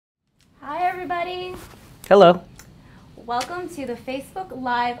everybody. Hello. Welcome to the Facebook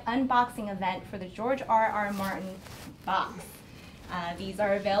Live unboxing event for the George R.R. Martin box. These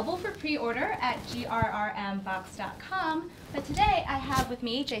are available for pre-order at grrmbox.com. But today I have with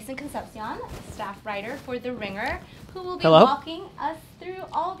me Jason Concepcion, staff writer for The Ringer, who will be walking us through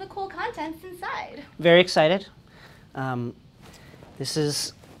all the cool contents inside. Very excited. This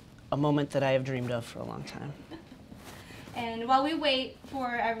is a moment that I have dreamed of for a long time. And while we wait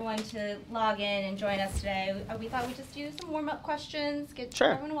for everyone to log in and join us today, we thought we'd just do some warm-up questions, get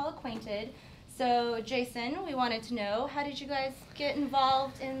everyone well acquainted. So, Jason, we wanted to know, how did you guys get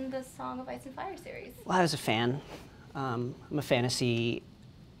involved in the Song of Ice and Fire series? Well, I was a fan. I'm a fantasy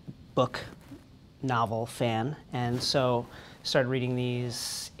book, novel fan, and so started reading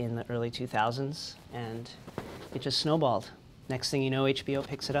these in the early 2000s, and it just snowballed. Next thing you know, HBO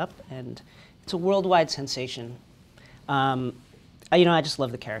picks it up, and it's a worldwide sensation. I just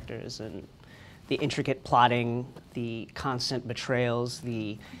love the characters and the intricate plotting, the constant betrayals,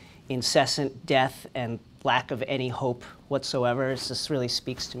 the incessant death and lack of any hope whatsoever. It just really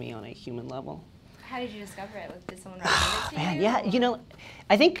speaks to me on a human level. How did you discover it? Did someone recommend it to you? Yeah,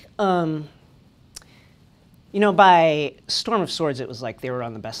 I think, by Storm of Swords, it was like they were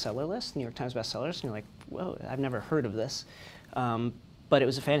on the bestseller list, New York Times bestsellers, and you're like, whoa, I've never heard of this. But it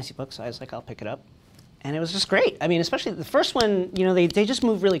was a fantasy book, so I was like, I'll pick it up. And it was just great. I mean, especially the first one, they just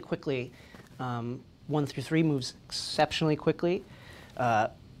move really quickly. 1 through 3 moves exceptionally quickly.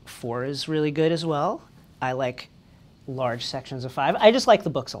 4 is really good as well. I like large sections of 5. I just like the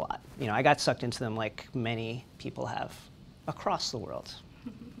books a lot. I got sucked into them like many people have across the world.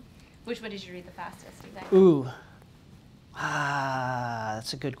 Which one did you read the fastest, do you think? Ooh.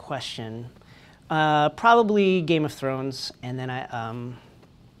 That's a good question. Probably Game of Thrones, and then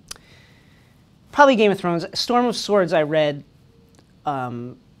probably Game of Thrones. Storm of Swords I read,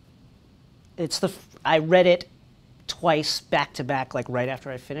 I read it twice back to back, like right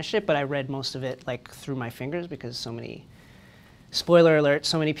after I finished it, but I read most of it like through my fingers because so many, spoiler alert,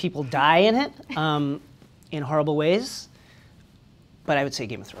 so many people die in it in horrible ways. But I would say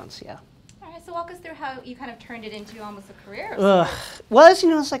Game of Thrones, yeah. All right, so walk us through how you kind of turned it into almost a career. Well,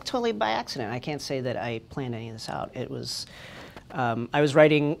 it's like totally by accident. I can't say that I planned any of this out. It was, I was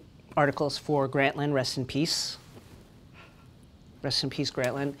writing articles for Grantland, rest in peace. Rest in peace,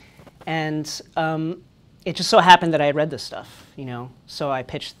 Grantland. And it just so happened that I had read this stuff, So I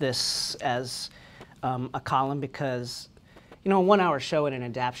pitched this as a column because, a 1-hour show and an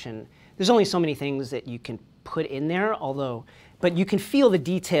adaptation, there's only so many things that you can put in there, but you can feel the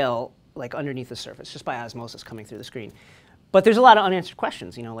detail like underneath the surface, just by osmosis coming through the screen. But there's a lot of unanswered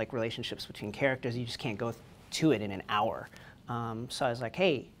questions, like relationships between characters. You just can't go to it in an hour. So I was like,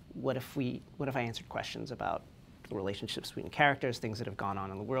 hey, what if I answered questions about the relationships between characters, things that have gone on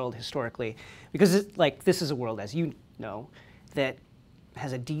in the world historically? Because this is a world, as you know, that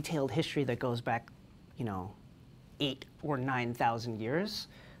has a detailed history that goes back, 8,000 or 9,000 years.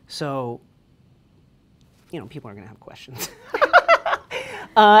 So, people are going to have questions.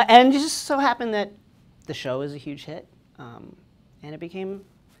 And it just so happened that the show is a huge hit, and it became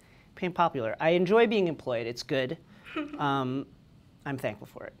popular. I enjoy being employed. It's good. I'm thankful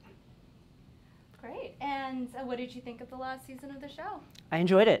for it. Great. And what did you think of the last season of the show? I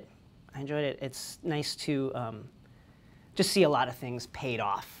enjoyed it. It's nice to just see a lot of things paid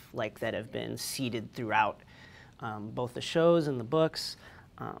off, like that have been seeded throughout both the shows and the books.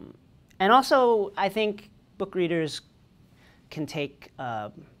 And also, I think book readers can take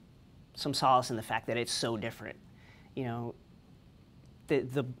some solace in the fact that it's so different. The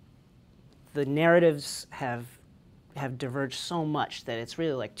narratives have diverged so much that it's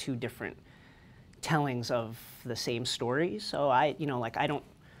really like 2 different tellings of the same story. So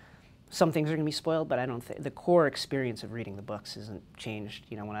some things are going to be spoiled, but I don't think the core experience of reading the books isn't changed.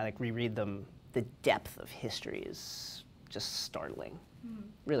 When I reread them, the depth of history is just startling.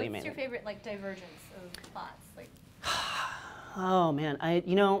 Really amazing. What's your favorite divergence of plots? Oh man, I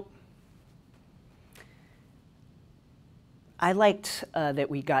liked that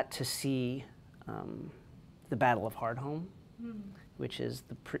we got to see the Battle of Hardhome, which is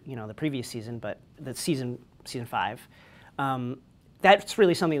the previous season, but the season 5. That's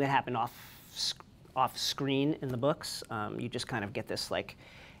really something that happened off screen in the books. You just kind of get this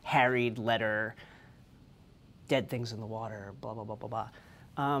harried letter, dead things in the water, blah blah blah blah blah,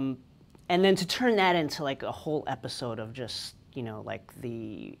 and then to turn that into a whole episode of just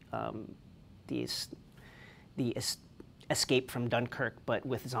the escape from Dunkirk, but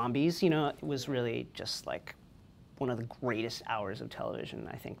with zombies, it was really just one of the greatest hours of television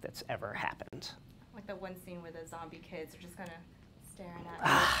I think that's ever happened. Like the one scene where the zombie kids are just kind of staring at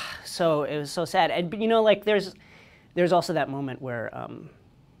you. So it was so sad. And you know, like there's also that moment where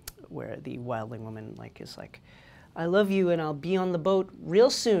the wildling woman like is like, I love you and I'll be on the boat real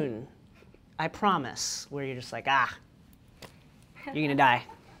soon, I promise. Where you're just like, ah, you're gonna die.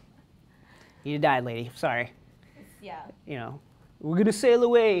 You died, lady. Sorry. Yeah. You know, we're gonna sail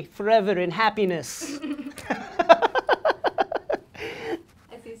away forever in happiness.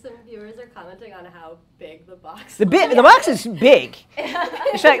 Some viewers are commenting on how big the box is. The box is big.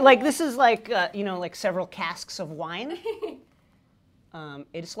 Like this is like you know, like several casks of wine.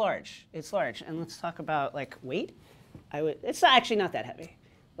 It's large. It's large. And let's talk about like weight. It's actually not that heavy.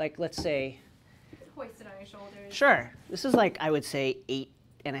 Like let's say. Hoist it on your shoulders. Sure. This is like I would say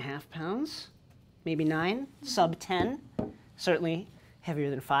 8.5 pounds, maybe 9, sub 10. Certainly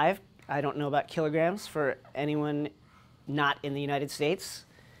heavier than 5. I don't know about kilograms for anyone not in the United States.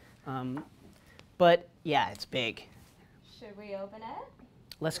 But yeah, it's big. Should we open it?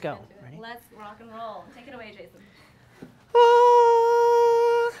 Let's go. Ready? Let's rock and roll. Take it away, Jason.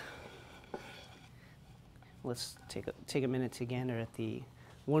 Let's take a minute to gander at the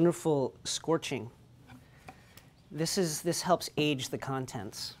wonderful scorching. This helps age the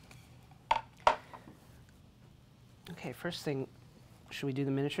contents. Okay, first thing, should we do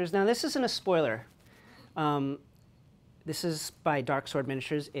the miniatures? Now this isn't a spoiler. This is by Dark Sword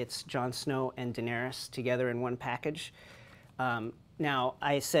Miniatures. It's Jon Snow and Daenerys together in one package. Now,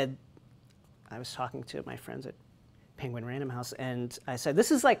 I was talking to my friends at Penguin Random House, and I said,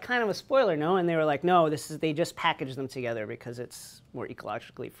 this is like kind of a spoiler, no? And they were like, no, they just packaged them together because it's more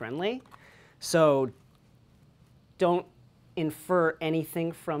ecologically friendly. So don't infer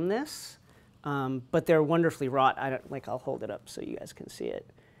anything from this, but they're wonderfully wrought. I'll hold it up so you guys can see it.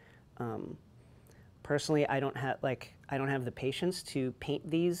 Personally, I don't have the patience to paint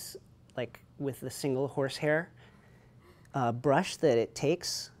these like with the single horsehair brush that it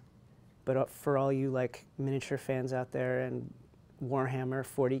takes. But for all you like miniature fans out there and Warhammer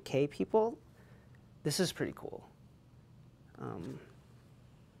 40K people, this is pretty cool.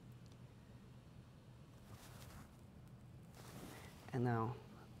 And now,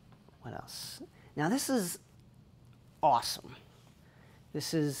 what else? Now this is awesome.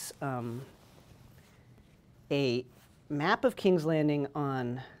 This is a map of King's Landing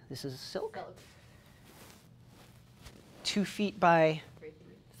on, this is silk? 2 feet by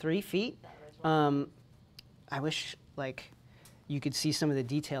 3 feet. I wish like you could see some of the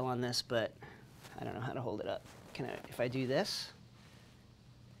detail on this, but I don't know how to hold it up. If I do this?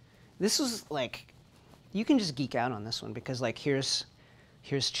 This was like, you can just geek out on this one because like here's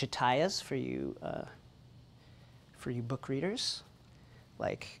Chitayas for you book readers.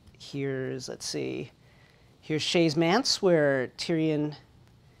 Like let's see, here's Shays Manse, where Tyrion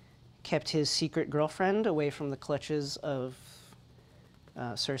kept his secret girlfriend away from the clutches of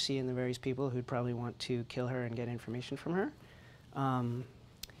Cersei and the various people who'd probably want to kill her and get information from her.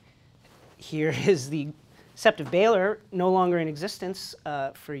 Here is the Sept of Baelor, no longer in existence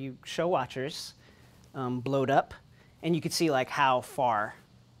for you show watchers, blowed up. And you could see like how far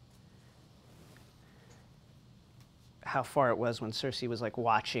it was when Cersei was like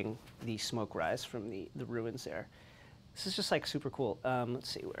watching the smoke rise from the ruins there. This is just like super cool. Let's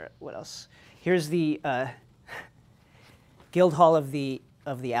see what else. Here's the Guild Hall of the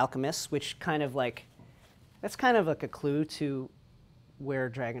Alchemists, which kind of like, that's kind of like a clue to where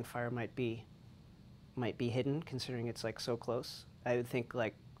Dragonfire might be hidden, considering it's like so close. I would think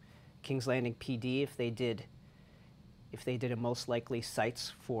like King's Landing PD, if they did a most likely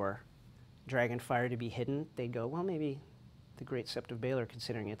sites for Dragonfire to be hidden, they'd go, well, maybe the Great Sept of Baelor,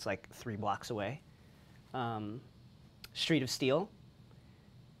 considering it's like 3 blocks away. Street of Steel,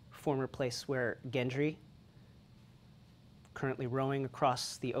 former place where Gendry, currently rowing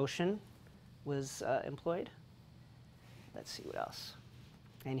across the ocean, was employed. Let's see what else.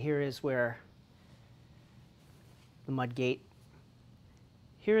 And here is where the Mud Gate.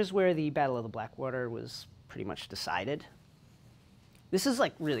 Here is where the Battle of the Blackwater was pretty much decided. This is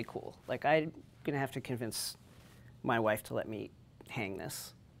like really cool. Like I'm gonna have to convince my wife to let me hang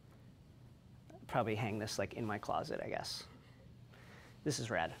this. Probably hang this like in my closet, I guess. This is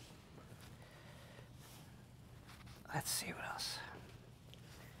rad. Let's see what else.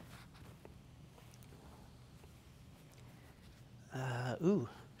 Ooh,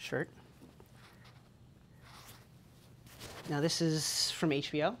 shirt. Now this is from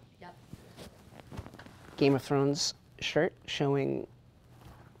HBO. Yep. Game of Thrones shirt showing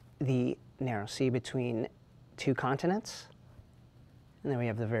the narrow sea between 2 continents. And then we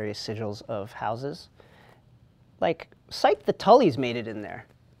have the various sigils of houses. Like, sight the Tullys made it in there.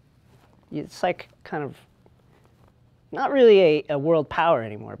 It's like kind of not really a world power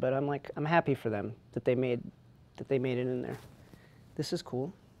anymore, but I'm happy for them that they made it in there. This is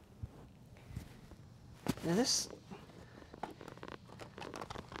cool. Now this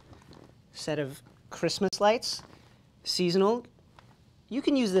set of Christmas lights, seasonal. You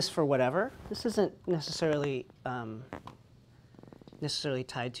can use this for whatever. This isn't necessarily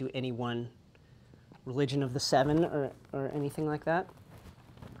tied to any one religion of the seven or anything like that.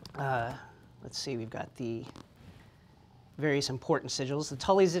 Let's see, we've got the various important sigils. The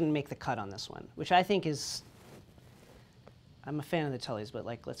Tullys didn't make the cut on this one, which I think is, I'm a fan of the Tullys, but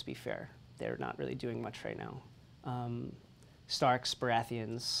like, let's be fair. They're not really doing much right now. Starks,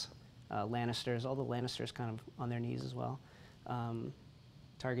 Baratheons, Lannisters, all the Lannisters kind of on their knees as well.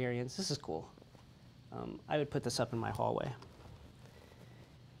 Targaryens, this is cool. I would put this up in my hallway.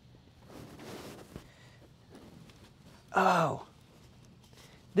 Oh,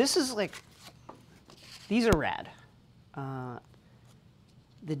 this is like, these are rad.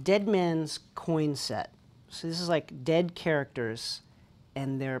 The Dead Man's coin set. So this is like dead characters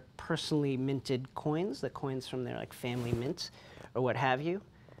and their personally minted coins, the coins from their like family mint or what have you.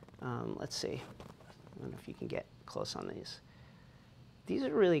 Let's see. I don't know if you can get close on these. These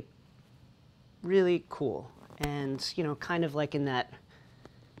are really, really cool. And, you know, kind of like in that,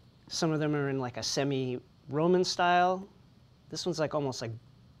 some of them are in like a semi-Roman style. This one's like almost like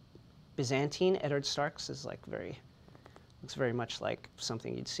Byzantine. Eddard Stark's is like looks very much like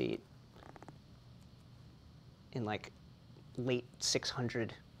something you'd see in like late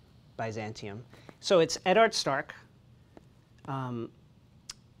 600 Byzantium. So it's Eddard Stark,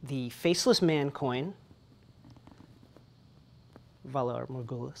 the Faceless Man coin, Valar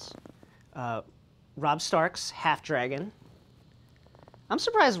Morghulis, Robb Stark's half-dragon. I'm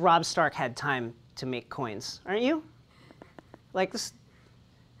surprised Robb Stark had time to make coins, aren't you? Like this,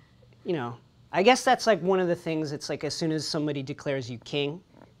 you know, I guess that's like one of the things, it's like as soon as somebody declares you king,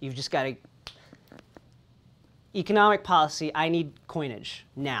 you've just got to, economic policy, I need coinage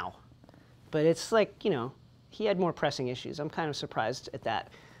now. But it's like, you know, he had more pressing issues. I'm kind of surprised at that.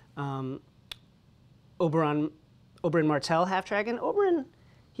 Oberyn Martell, half-dragon. Oberyn,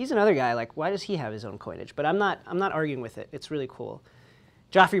 he's another guy, like, why does he have his own coinage? But I'm not arguing with it. It's really cool.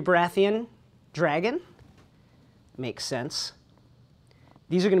 Joffrey Baratheon, dragon. Makes sense.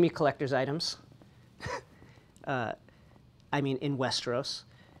 These are going to be collector's items. I mean, in Westeros.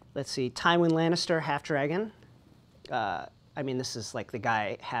 Let's see, Tywin Lannister, half-dragon. I mean, this is like the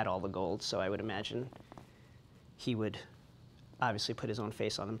guy had all the gold, so I would imagine he would obviously put his own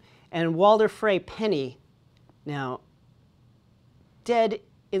face on them. And Walder Frey Penny, now, dead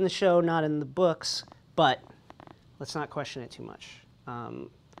in the show, not in the books, but let's not question it too much.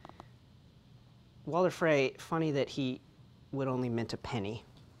 Walder Frey, funny that he would only mint a penny.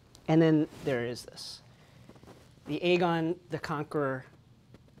 And then there is this. The Aegon the Conqueror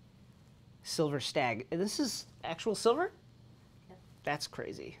silver stag. This is actual silver? Yeah. That's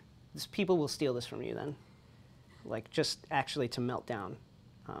crazy. People will steal this from you then. Like, just actually to melt down.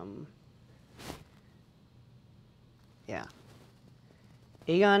 Yeah.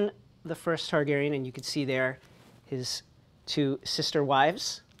 Aegon the First Targaryen, and you can see there his two sister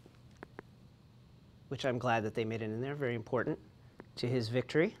wives, which I'm glad that they made it in there, very important to his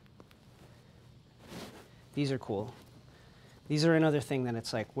victory. These are cool. These are another thing that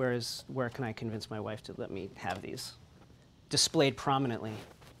it's like, where can I convince my wife to let me have these displayed prominently?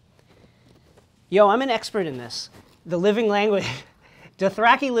 Yo, I'm an expert in this. The Living Language,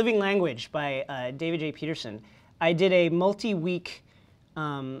 Dothraki Living Language by David J. Peterson. I did a multi-week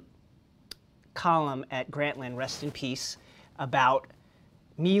column at Grantland, rest in peace, about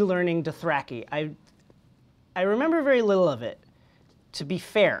me learning Dothraki. I remember very little of it, to be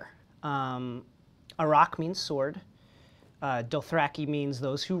fair. Arak means sword. Dothraki means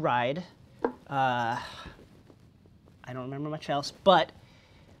those who ride. I don't remember much else, but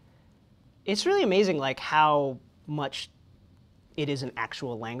it's really amazing, like how much it is an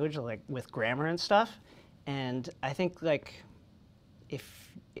actual language, like with grammar and stuff. And I think like if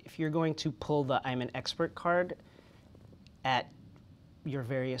you're going to pull the I'm an expert card at your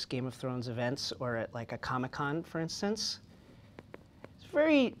various Game of Thrones events or at like a Comic-Con, for instance, it's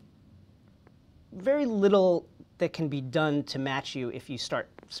very, very little that can be done to match you if you start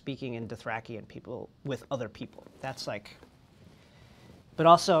speaking in Dothraki and people with other people. That's like, but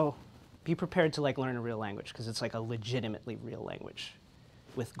also be prepared to like learn a real language because it's like a legitimately real language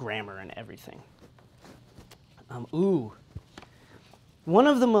with grammar and everything. Ooh, one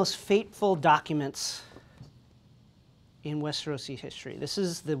of the most fateful documents in Westerosi history. This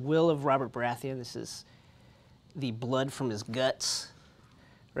is the will of Robert Baratheon. This is the blood from his guts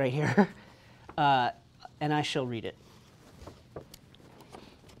right here. And I shall read it.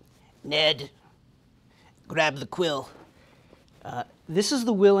 Ned, grab the quill. This is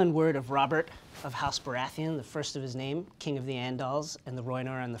the will and word of Robert of House Baratheon, the first of his name, King of the Andals, and the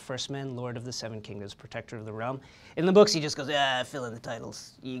Rhoynar and the First Men, Lord of the Seven Kingdoms, Protector of the Realm. In the books, he just goes, fill in the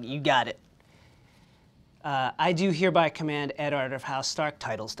titles. You got it. I do hereby command Eddard of House Stark,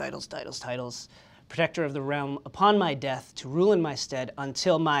 titles, Protector of the Realm, upon my death, to rule in my stead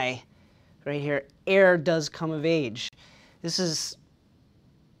until my, right here, heir does come of age. This is,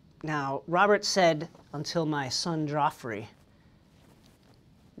 now, Robert said, until my son Joffrey,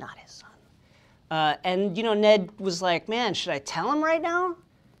 not his son. And, you know, Ned was like, man, should I tell him right now?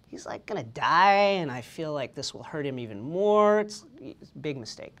 He's like gonna die, and I feel like this will hurt him even more. It's a big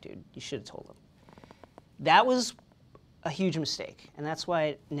mistake, dude. You should have told him. That was a huge mistake, and that's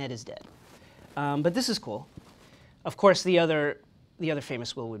why Ned is dead. But this is cool. Of course, the other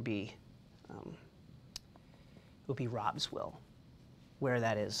famous will would be Robb's will. Where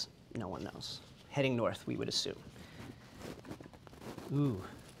that is, no one knows. Heading north, we would assume. Ooh.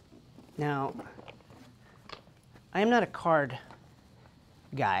 Now, I am not a card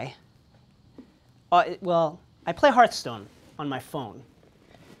guy. Well, I play Hearthstone on my phone.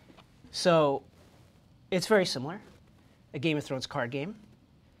 So, it's very similar. A Game of Thrones card game.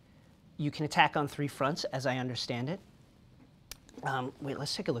 You can attack on 3 fronts, as I understand it. Wait,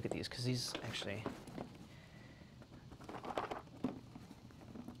 let's take a look at these, because these actually...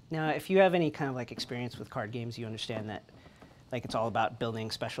 Now, if you have any kind of like experience with card games, you understand that like it's all about building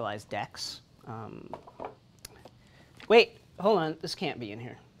specialized decks. Wait, hold on, this can't be in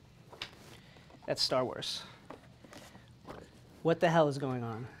here. That's Star Wars. What the hell is going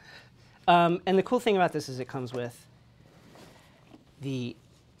on? And the cool thing about this is it comes with the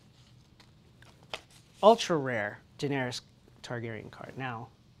ultra rare Daenerys Targaryen card. Now,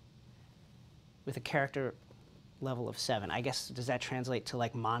 with a character level of 7. I guess, does that translate to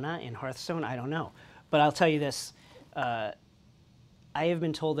like mana in Hearthstone? I don't know. But I'll tell you this, I have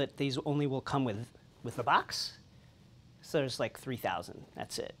been told that these only will come with the box. So there's like 3,000,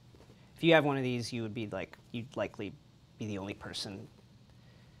 that's it. If you have one of these, you would be like, you'd likely be the only person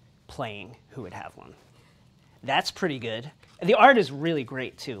playing who would have one. That's pretty good. And the art is really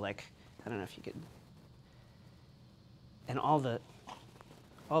great too. Like, I don't know if you could, and all the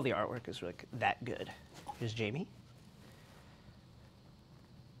artwork is like that good. Here's Jaime.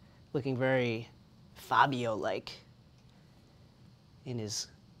 Looking very Fabio-like in his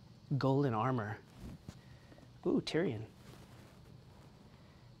golden armor. Ooh, Tyrion.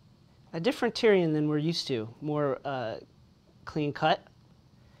 A different Tyrion than we're used to. More clean cut.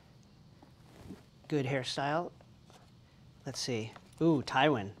 Good hairstyle. Let's see. Ooh,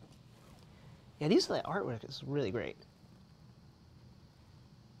 Tywin. Yeah, the artwork is really great.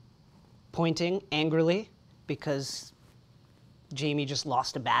 Pointing angrily because Jaime just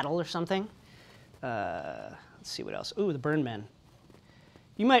lost a battle or something. Let's see what else. Ooh, the Burn Men.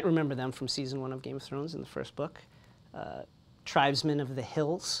 You might remember them from season 1 of Game of Thrones in the first book. Tribesmen of the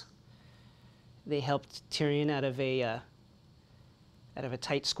Hills. They helped Tyrion out of a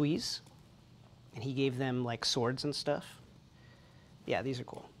tight squeeze, and he gave them like swords and stuff. Yeah, these are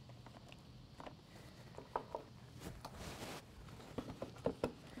cool.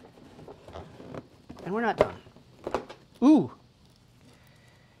 And we're not done. Ooh!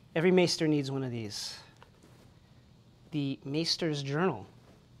 Every maester needs one of these. The Maester's Journal.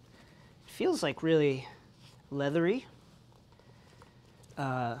 It feels like really leathery.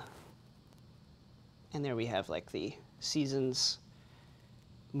 And there we have like the seasons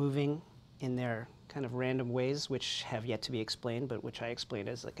moving in their kind of random ways, which have yet to be explained, but which I explained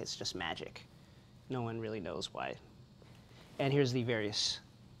as like it's just magic. No one really knows why. And here's the various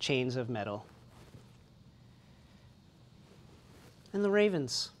chains of metal. And the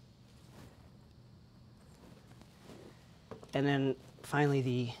ravens. And then finally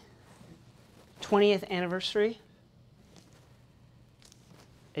the 20th anniversary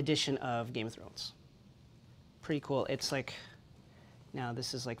edition of Game of Thrones. Pretty cool. It's like, now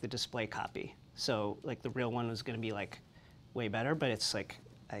this is like the display copy. So like the real one was gonna be like way better, but it's like,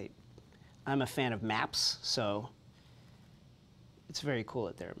 I'm a fan of maps, so it's very cool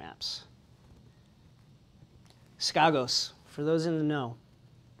that there are maps. Skagos. For those in the know.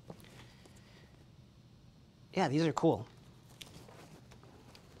 Yeah, these are cool.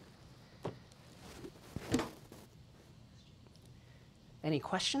 Any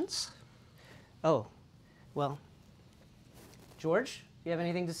questions? Oh, well, George, you have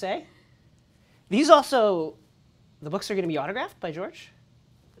anything to say? These also, the books are going to be autographed by George?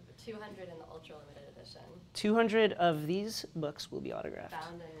 200 in the ultra limited edition. 200 of these books will be autographed.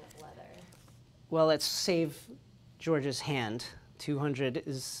 Bound in leather. Well, let's save George's hand 200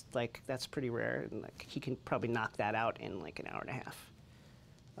 is like, that's pretty rare, and like he can probably knock that out in like an hour and a half.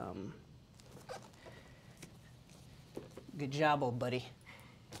 Good job, old buddy.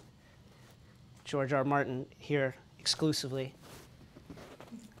 George R. Martin here exclusively.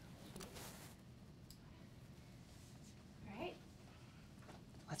 All right.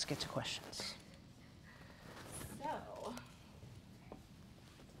 Let's get to questions. So,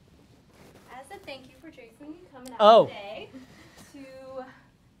 as a thank you for Jason coming out today to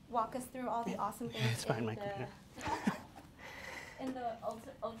walk us through all the awesome things in the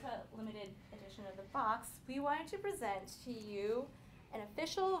ultra limited edition of the box, we wanted to present to you an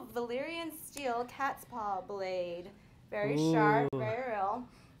official Valyrian steel cat's paw blade. Very sharp, very real.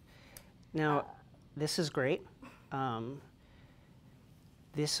 Now, this is great.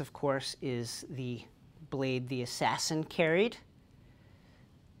 This, of course, is the blade the assassin carried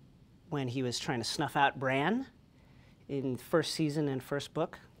when he was trying to snuff out Bran in first season and first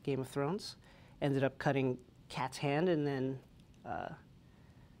book, Game of Thrones. Ended up cutting Cat's hand, and then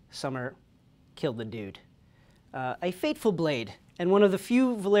Summer killed the dude. A fateful blade, and one of the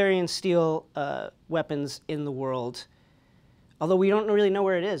few Valyrian steel weapons in the world, although we don't really know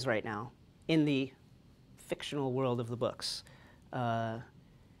where it is right now in the fictional world of the books.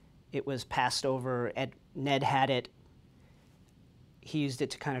 It was passed over, Ned had it. He used it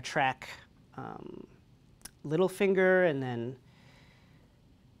to kind of track Littlefinger, and then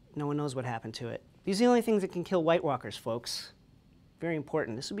no one knows what happened to it. These are the only things that can kill White Walkers, folks. Very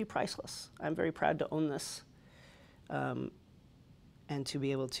important. This would be priceless. I'm very proud to own this and to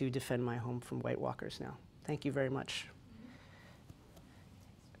be able to defend my home from White Walkers now. Thank you very much.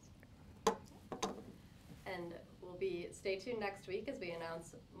 And stay tuned next week as we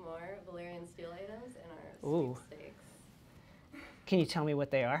announce more Valyrian steel items in our sweepstakes. Can you tell me what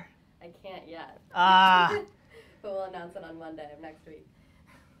they are? I can't yet. Ah! But we'll announce it on Monday of next week.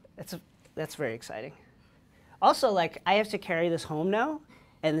 That's very exciting. Also, like, I have to carry this home now,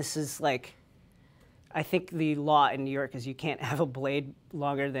 and this is like, I think the law in New York is you can't have a blade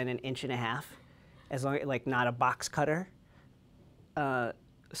longer than 1.5 inches, as long as, like, not a box cutter.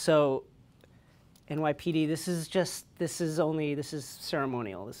 So, NYPD, this is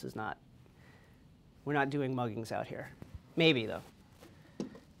ceremonial. This is not, we're not doing muggings out here. Maybe, though.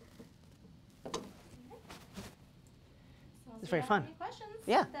 It's very fun. Any questions?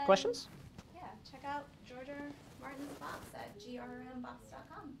 Yeah, questions? Yeah, check out George R. Martin's box at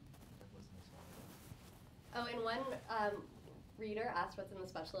grrmbox.com. Oh, and one reader asked what's in the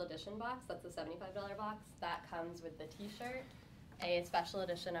special edition box. That's the $75 box. That comes with the T-shirt, a special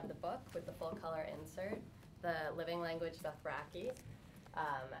edition of the book with the full color insert, the Living Language Dothraki,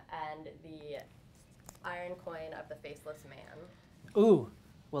 and the iron coin of the Faceless Man. Ooh.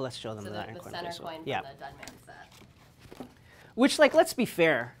 Well, let's show them So the iron the coin. center coin from the Dead Man set. Which, like, let's be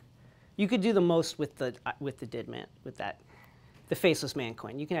fair, you could do the most with the Dead Man, with that, the Faceless Man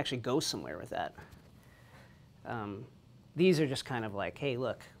coin. You can actually go somewhere with that. These are just kind of like, hey,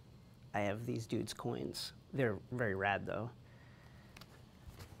 look, I have these dudes' coins. They're very rad, though.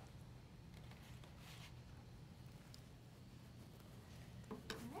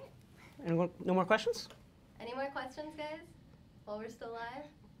 All right. No more questions? Any more questions, guys, while we're still live?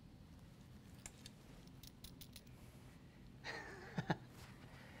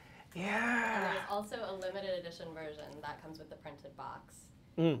 Yeah. And there's also a limited edition version that comes with the printed box.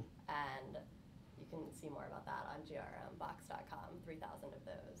 Mm. And you can see more about that on grmbox.com, 3,000 of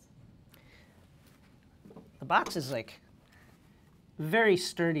those. The box is like very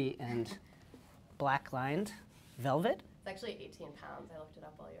sturdy and black lined velvet. It's actually 18 pounds. I looked it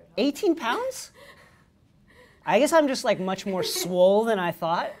up while you were talking. 18 pounds? I guess I'm just like much more swole than I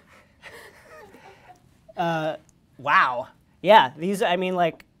thought. Wow. Yeah, these, I mean,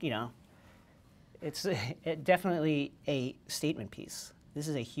 like, you know, it's definitely a statement piece. This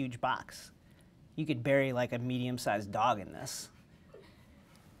is a huge box. You could bury like a medium-sized dog in this.